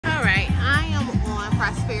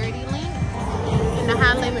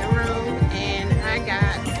high limit room, and I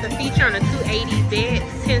got the feature on a 280 bet,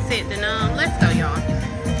 10 cent denom. Let's go, y'all.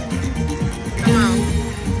 Come on.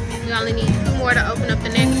 We only need 2 more to open up the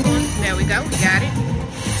next one. There we go, we got it.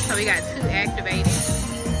 So we got 2 activated.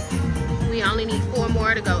 We only need 4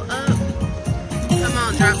 more to go up. Come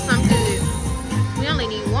on, drop some good. We only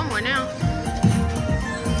need 1 more now.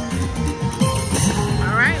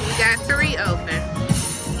 Alright, we got 3 open.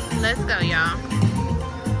 Let's go, y'all.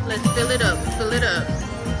 Let's fill it up, fill it up.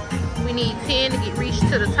 We need 10 to get reached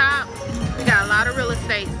to the top. We got a lot of real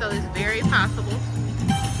estate, so it's very possible.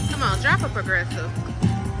 Come on, drop a progressive.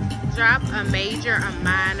 Drop a major, a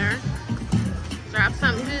minor. Drop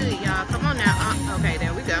something good, y'all. Come on now. Okay,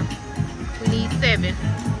 there we go. We need 7.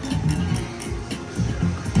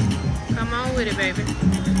 Come on with it, baby.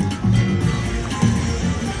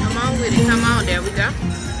 Come on with it. Come on. There we go.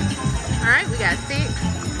 Alright, we got 6.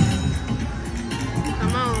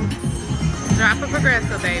 Come on. Drop a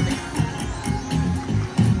progressive, baby.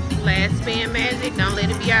 Last spin magic. Don't let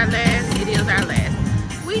it be our last. It is our last.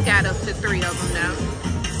 We got up to 3 of them now.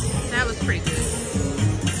 That was pretty good.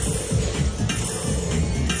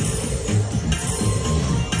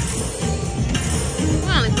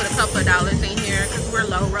 We only put a couple of dollars in here because we're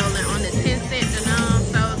low rolling on the 10 cent denom.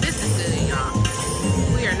 So this is good, y'all.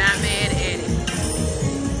 We are not mad at it.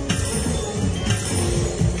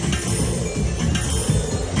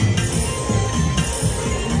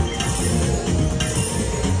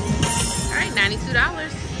 Alright, $92.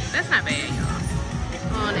 That's not bad, y'all.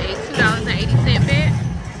 On a $2.80 bet.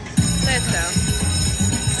 Let's go.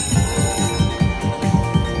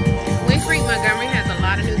 WindCreek Montgomery has a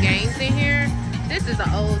lot of new games in here. This is an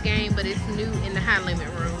old game, but it's new in the high limit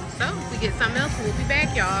room. So if we get something else, we'll be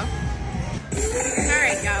back, y'all.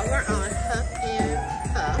 Alright, y'all, we're on Huff and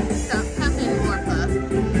Puff. So Huff and more Puff.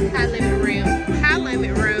 High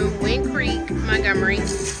limit room, WindCreek Montgomery.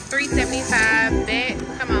 $3.75 bet.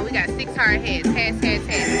 Come on, we got 6 hard heads. Heads.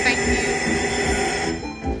 Thank you.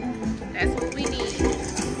 That's what we need.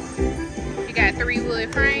 You got 3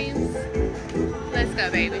 wood frames. Let's go,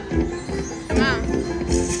 baby. Come on.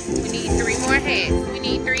 We need 3 more hats. We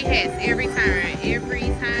need 3 hats every time.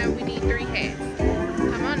 Every time we need 3 hats.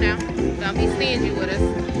 Come on now. Don't be stingy with us.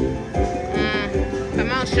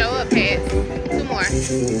 Come on, show up, hats. 2 more.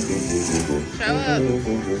 Show up.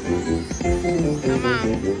 Come on.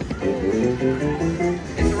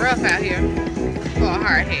 It's rough out here for a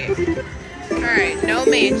hard hat. Alright, no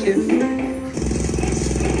mansions.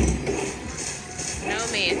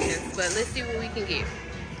 But let's see what we can get.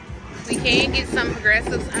 We can get some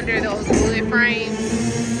progressives under those wood frames.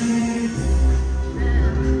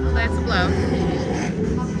 Let's blow.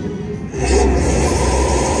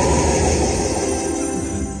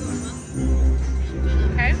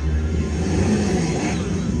 Okay.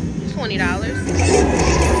 $20.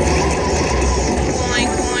 Coin.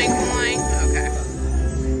 Okay.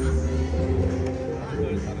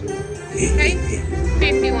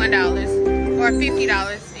 $51 or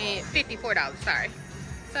 $50. $54, sorry.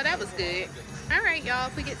 So that was good. Alright, y'all,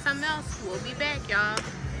 if we get something else, we'll be back, y'all.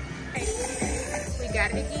 Okay. We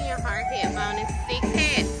got it again. Hard hat bonus. 6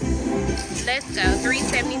 hats. Let's go.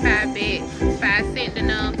 $3.75 bet. 5 cent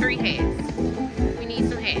denom. 3 hats. We need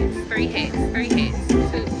some hats. 3 hats. 3 hats. 2.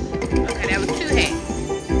 Okay, that was 2 hats.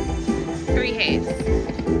 3 hats.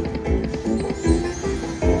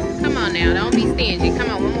 Come on now. Don't be stingy. Come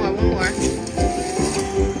on. One more.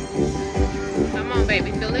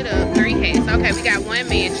 Baby, fill it up. 3 hats. Okay, we got 1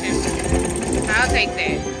 mansion. I'll take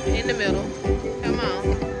that. In the middle. Come on.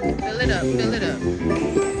 Fill it up.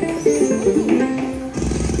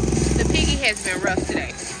 The piggy has been rough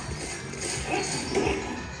today.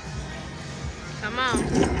 Come on.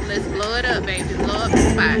 Let's blow it up, baby. Blow up the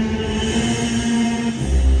spot.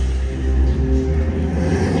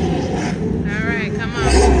 Alright, come on.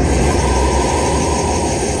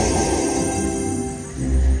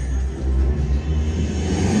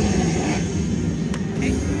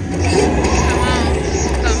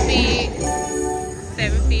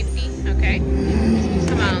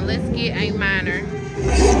 Get a minor.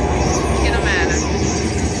 Get a minor.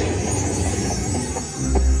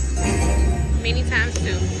 Many times 2.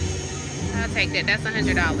 I'll take that. That's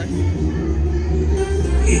 $100.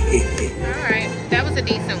 Alright. That was a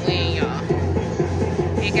decent win, y'all.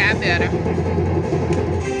 It got better.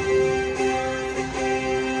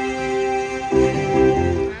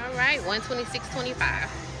 Alright. $126.25.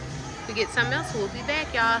 If we get something else, we'll be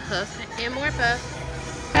back, y'all. Huff and more puff.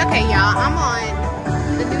 Okay, y'all. I'm on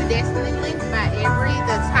the new Destiny link by Every,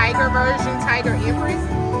 the Tiger version, Tiger Empress.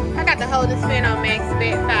 I got the hold and spin on max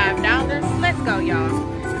bet $5. Let's go, y'all.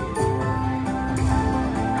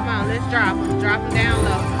 Come on, let's drop them. Drop them down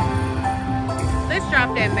low. Let's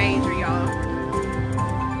drop that major, y'all.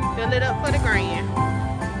 Fill it up for the grand.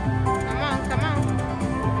 Come on, come on.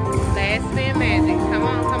 Last spin magic. Come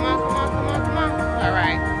on, come on, come on, come on, come on. All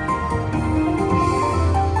right.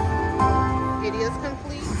 It is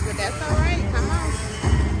complete, but that's all right. Come on.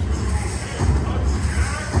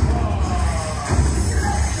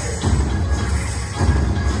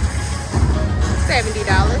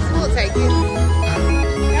 $70. We'll take it.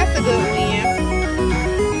 That's a good win.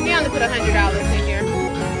 We only put $100 in here.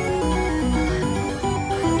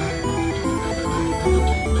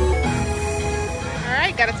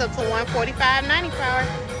 Alright, got us up to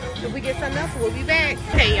 $145.94. If we get something else, we'll be back.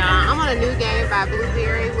 Hey y'all, I'm on a new game by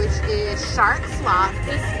Blueberry, which is Shark Slot.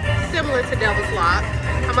 It's similar to Devil's Lock.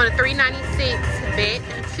 I'm on a $3.96 bet,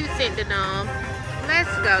 2-cent denom.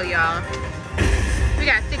 Let's go, y'all. We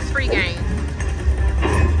got 6 free games.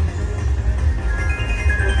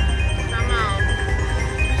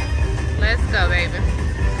 Let's go, baby.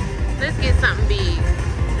 Let's get something big.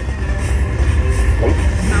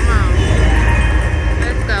 Come on.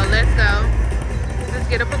 Let's go, let's go. Let's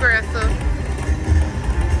get a progressive.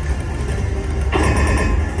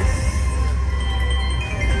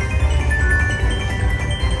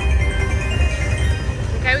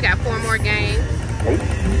 Okay, we got 4 more games.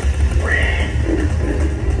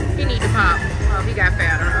 He need to pop. Oh, he got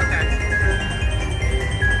fatter. Okay.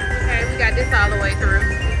 Okay, we got this all the way through.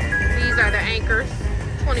 These are the anchors,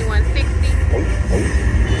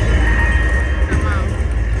 $21.60. Come on.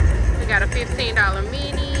 We got a $15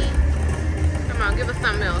 mini. Come on, give us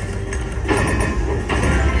something else.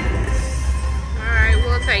 All right,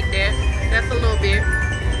 we'll take that. That's a little bit.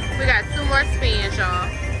 We got 2 more spins, y'all.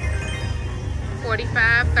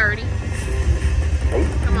 $45.30.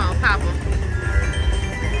 Come on, pop them.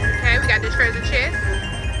 Okay, we got the treasure chest.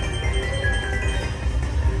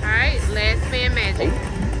 All right, last spin magic.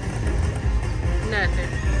 Nothing.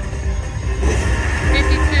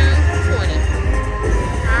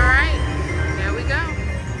 $52.20. Alright, there we go.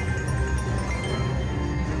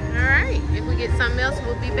 Alright, if we get something else,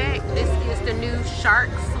 we'll be back. This is the new Shark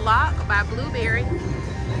Slot by Blueberry.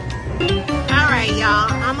 Alright,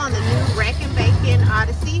 y'all, I'm on the new Rack and Bacon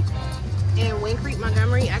Odyssey in WindCreek,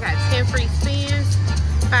 Montgomery. I got 10 free spins,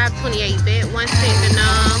 $5.28 bet, 1 cent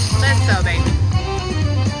denom. Let's go, baby.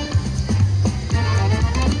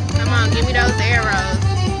 Come on, give me those arrows.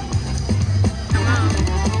 Come on.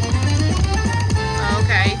 Oh,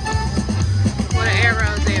 okay. What are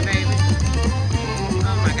arrows there, baby?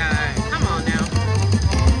 Oh my God. Come on now.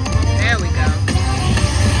 There we go.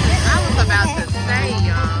 I was about to say,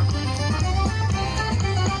 y'all.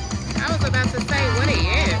 I was about to say, what are you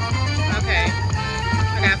at? Okay.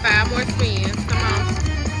 I got 5 more spins. Come on.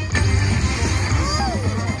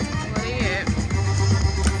 What are you at?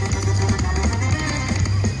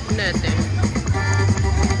 Nothing.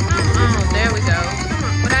 Come on, there we go. Come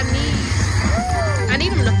on, but I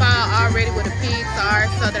need them to fall already where the pigs are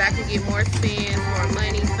so that I can get more spins, more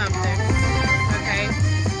money, something. Okay,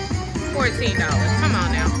 $14. Come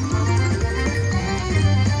on now.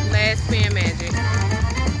 Last spin magic.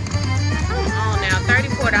 Come on now,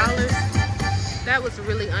 $34. That was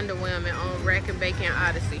really underwhelming on Rack and Bacon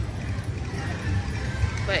Odyssey,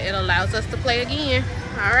 but it allows us to play again.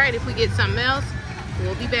 All right, if we get something else,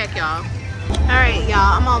 we'll be back, y'all. Alright,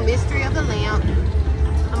 y'all, I'm on Mystery of the Lamp.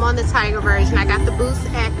 I'm on the Tiger version. I got the boost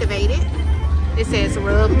activated. It says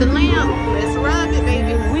rub the lamp. Let's rub it,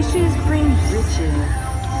 baby. Wishes bring riches.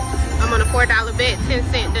 I'm on a $4 bet,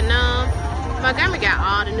 10-cent denom. Montgomery got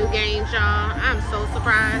all the new games, y'all. I'm so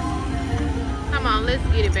surprised. Come on, let's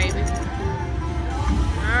get it, baby.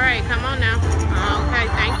 Alright, come on now. Okay,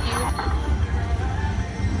 thank you.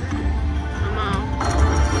 Come on.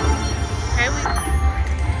 Okay,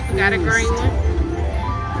 we got a green one.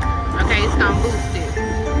 Okay, it's gonna boost it.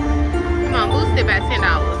 Come on, boost it by $10.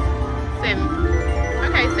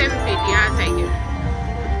 Okay, $7.50. I'll take it.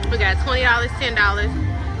 We got $20, $10,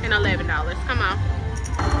 and $11. Come on.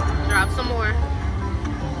 Drop some more.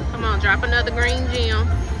 Come on, drop another green gem.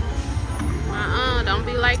 Don't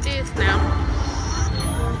be like this now.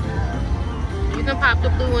 You can pop the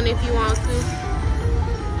blue one if you want to.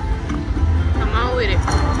 Come on with it.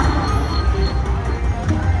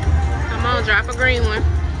 Come on, drop a green one.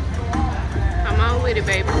 Come on with it,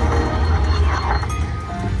 baby.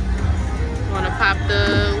 Want to pop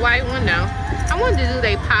the white one now? I wanted to do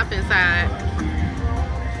they pop inside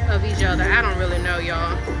of each other. I don't really know,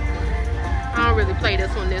 y'all. I don't really play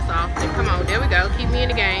this one this often. Come on, there we go. Keep me in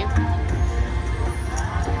the game.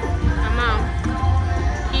 Come on.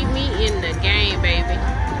 Keep me in the game, baby.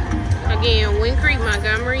 Again, WindCreek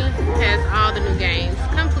Montgomery has all the new games.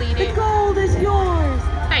 Complete. completed. The gold is yours.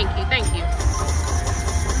 Thank you, thank you.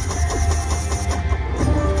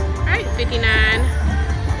 Alright,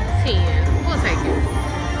 59.10. We'll take it.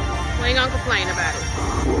 We ain't gonna complain about it.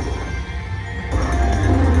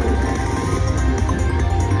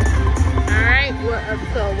 Alright, we're up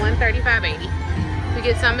to 135.80. We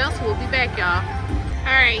get something else, we'll be back, y'all.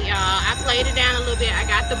 Alright, y'all. I played it down a little bit. I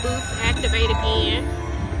got the boost activated again.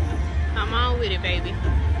 Come on with it, baby.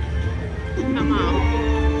 Come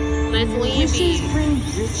on. Let's win Wishes big. bring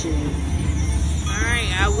riches. Alright,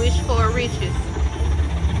 I wish for riches.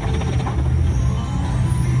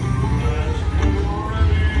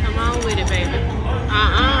 Come on with it, baby.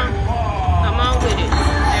 Come on with it.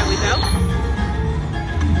 There we go.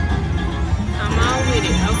 Come on with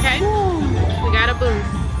it. Okay. We got a boost.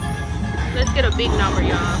 Let's get a big number,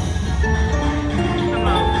 y'all. Come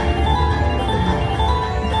on.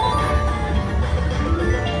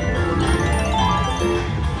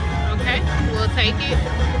 Okay, we'll take it.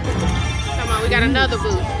 Come on, we got another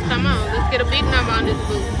boost. Come on, let's get a big number on this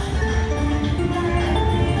boost.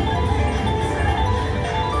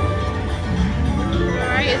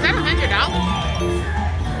 Alright, is that $100?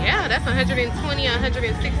 Yeah, that's 120,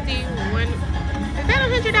 161. Is that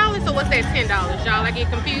 $100 or what's that $10? Y'all, I get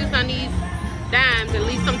confused on these dimes. At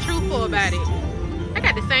least I'm truthful about it. I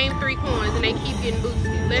got the same 3 coins and they keep getting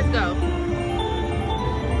boosted. Let's go.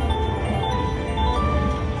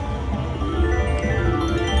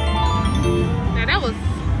 Now that was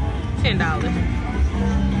 $10.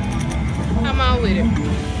 Come on with it.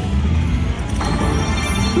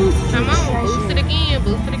 Come on, boost it again,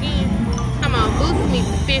 boost it again. Come on, boost me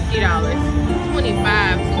 $50.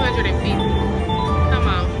 25, 250. Come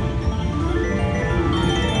on.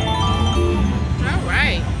 All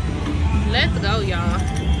right. Let's go, y'all.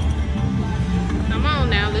 Come on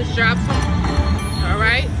now, let's drop some. All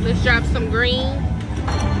right, let's drop some green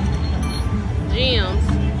gems.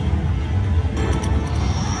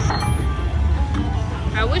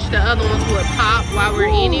 I wish the other ones would pop while we're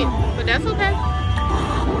in it, but that's okay.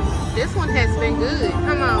 This one has been good.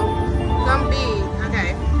 Come on. Come big.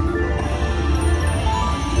 Okay.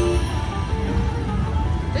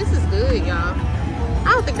 This is good, y'all. I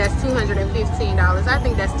don't think that's $215. I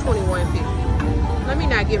think that's $21.50. Let me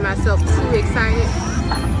not get myself too excited.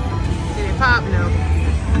 Did it pop? No.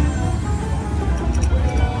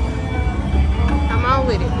 Come on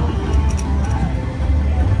with it.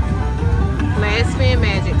 Last spin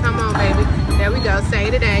magic. Come on, baby. There we go. Say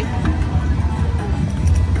today.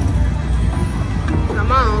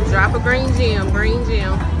 Come on. Drop a green gem. Green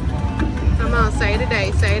gem. Come on. Say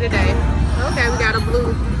today. Say today. Okay, we got a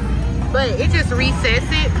blue. But it just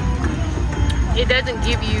resets it. It doesn't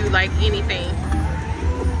give you like anything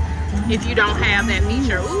if you don't have that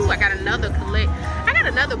feature. Ooh, I got another collect. I got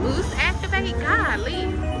another boost activate. Golly.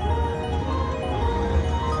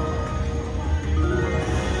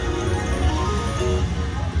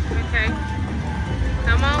 Okay.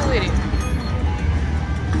 Come on with it.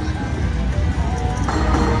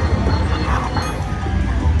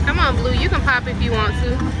 Come on, blue. You can pop if you want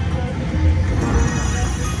to.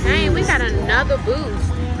 Dang, we got another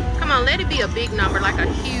boost. Come on, let it be a big number, like a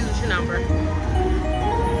huge number.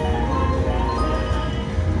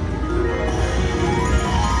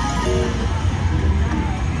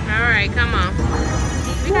 All right, come on.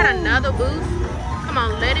 We got another boost. Come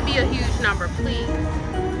on, let it be a huge number, please.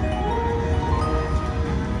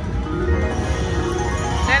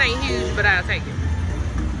 That ain't huge, but I'll take it.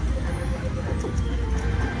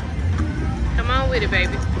 Come on with it,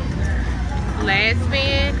 baby. Last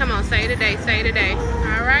spin. Come on, say today, say today.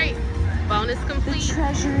 All right, bonus complete. The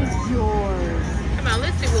treasure is yours. Come on,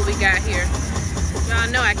 let's see what we got here. Y'all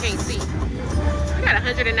know I can't see. We got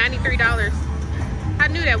 $193. I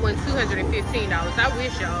knew that wasn't $215. I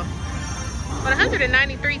wish, y'all. But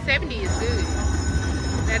 $193.70 is good.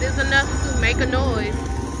 That is enough to make a noise.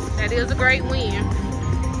 That is a great win.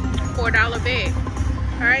 $4 bet.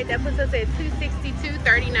 All right, that puts us at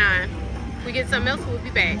 $262.39. We get something else, we'll be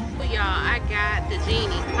back. But y'all, I got the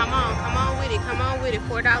genie. Come on with it, come on with it.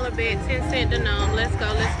 $4 bet, 10 cent denom. Let's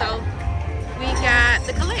go, let's go. We got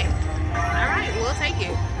the collect. All right, we'll take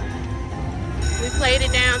it. We played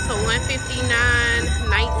it down to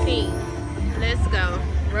 159.19. Let's go.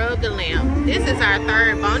 Rub the lamp. This is our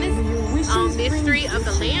third bonus on Mystery of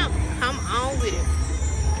the Lamp. Come on with it.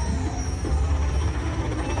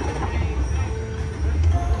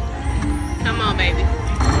 Come on, baby.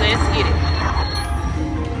 Let's get it.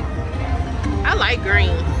 I like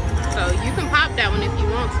green, so you can pop that one if you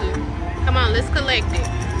want to. Come on, let's collect it.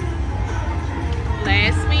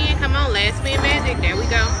 Last spin, come on, last spin magic. There we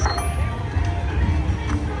go.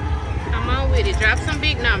 Come on with with it. Drop some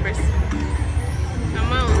big numbers.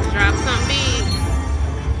 Come on, drop some big.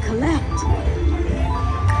 Collect.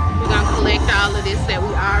 We're gonna collect all of this that we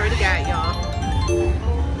already got, y'all.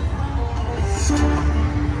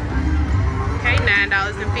 Okay,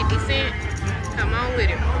 $9.50. Come on with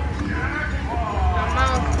it. Come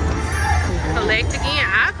on. Collect again.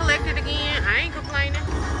 I'll collect it again. I ain't complaining.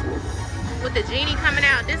 With the genie coming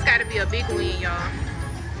out, this gotta be a big win, y'all.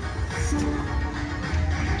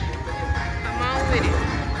 Come on with it.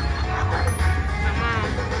 Come on.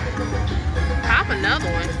 Pop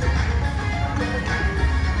another one.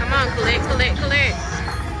 Come on, collect, collect, collect.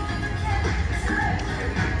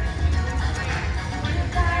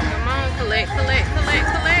 Come on, collect, collect, collect,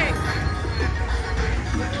 collect.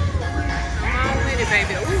 Come on with it,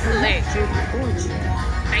 baby. Ooh, collect.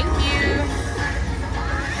 Thank you.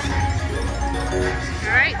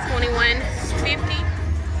 All right, $21.50.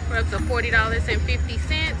 We're up to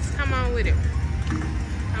 $40.50. Come on with it.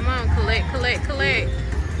 Come on, collect, collect, collect.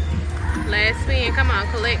 Last spin. Come on,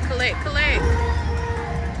 collect, collect, collect.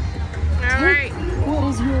 All right. What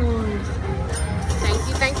is yours? Thank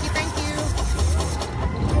you, thank you, thank you.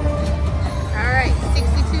 All right,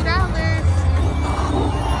 $62.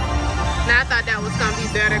 Now I thought that was gonna be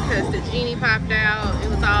better because the genie popped out. It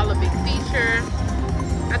was all a big feature.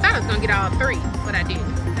 I thought I was gonna get all three, but I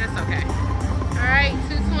didn't. That's okay. All right,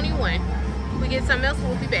 $221. If we get something else,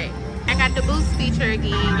 we'll be back. I got the boost feature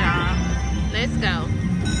again, y'all. Let's go.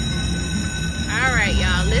 All right,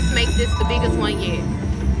 y'all. Let's make this the biggest one yet.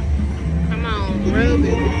 Come on, rub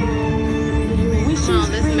it. Come on,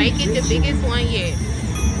 let's make it the biggest one yet.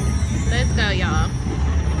 Let's go, y'all.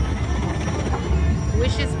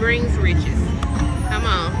 Wishes brings riches. Come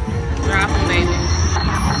on. Drop them, baby.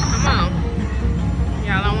 Come on.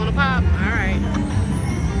 Y'all don't want to pop? Alright.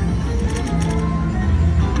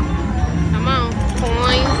 Come on.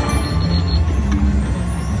 Coins.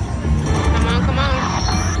 Come on, come on.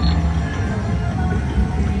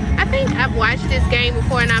 I think I've watched this game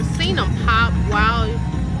before and I've seen them pop while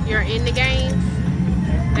you're in the games.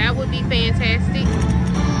 That would be fantastic.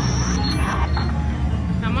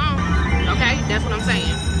 Come on. Okay, that's what I'm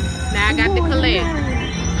saying. Now I got the collect.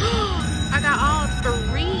 I got all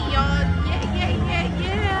three, y'all.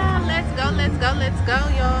 Yeah. Let's go, let's go, let's go,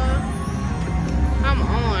 y'all. Come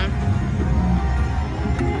on.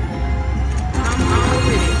 Come on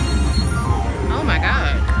with it. Oh my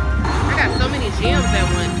God. I got so many gems at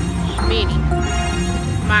once. Mini.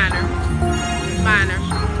 Minor. Minor.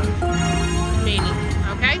 Mini.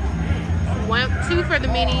 Okay? 2 for the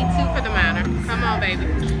mini, 2 for the minor. Come on, baby.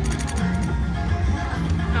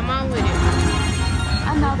 Come on with it.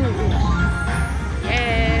 Another wish.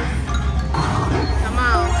 Yes. Come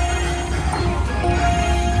on.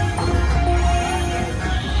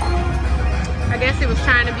 I guess it was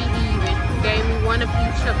trying to be even. Gave me one of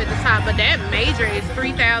each up at the top, but that major is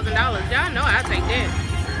 $3,000. Y'all know I'll take that.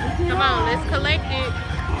 Come on, let's collect it.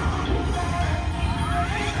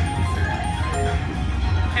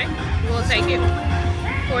 Okay, we'll take it.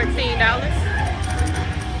 $14.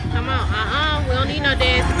 Come on, we don't need no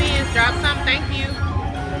dead spins. Drop some, thank you.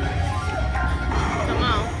 Come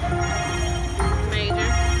on. Major.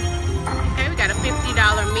 Okay, we got a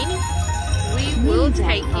 $50 mini. We will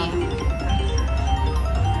take it.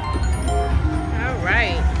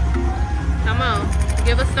 Alright. Come on.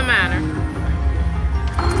 Give us the minor.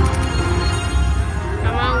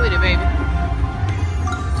 Come on with it, baby.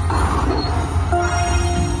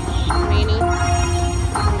 Mini.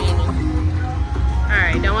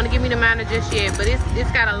 Alright, don't want to give me the minor just yet, but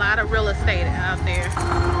it's got a lot of real estate out there.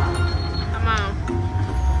 Come on.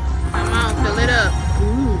 Come on, fill it up.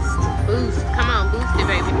 Boost. Come on, boost it,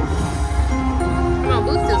 baby. Come on,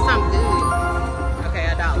 boost it with something good. Okay,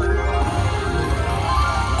 $1.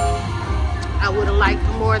 I would have liked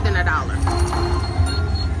more than $1.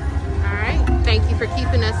 Alright, thank you for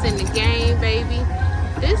keeping us in the game, baby.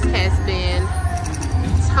 This has been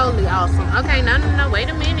totally awesome. Okay, no, wait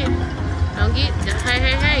a minute. Don't get,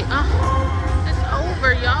 hey. Oh, it's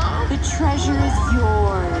over, y'all. The treasure is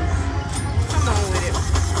yours. Come on with it.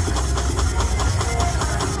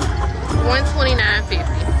 $129.50.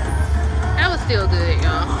 That was still good,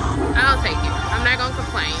 y'all. I'll take it. I'm not gonna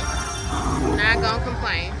complain. Not gonna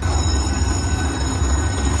complain.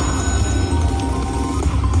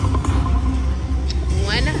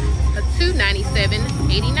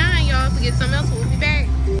 $297.89, y'all. If we get something else, we'll be back.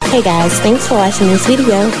 Hey guys, thanks for watching this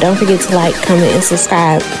video. Don't forget to like, comment, and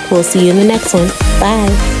subscribe. We'll see you in the next one.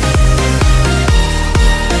 Bye.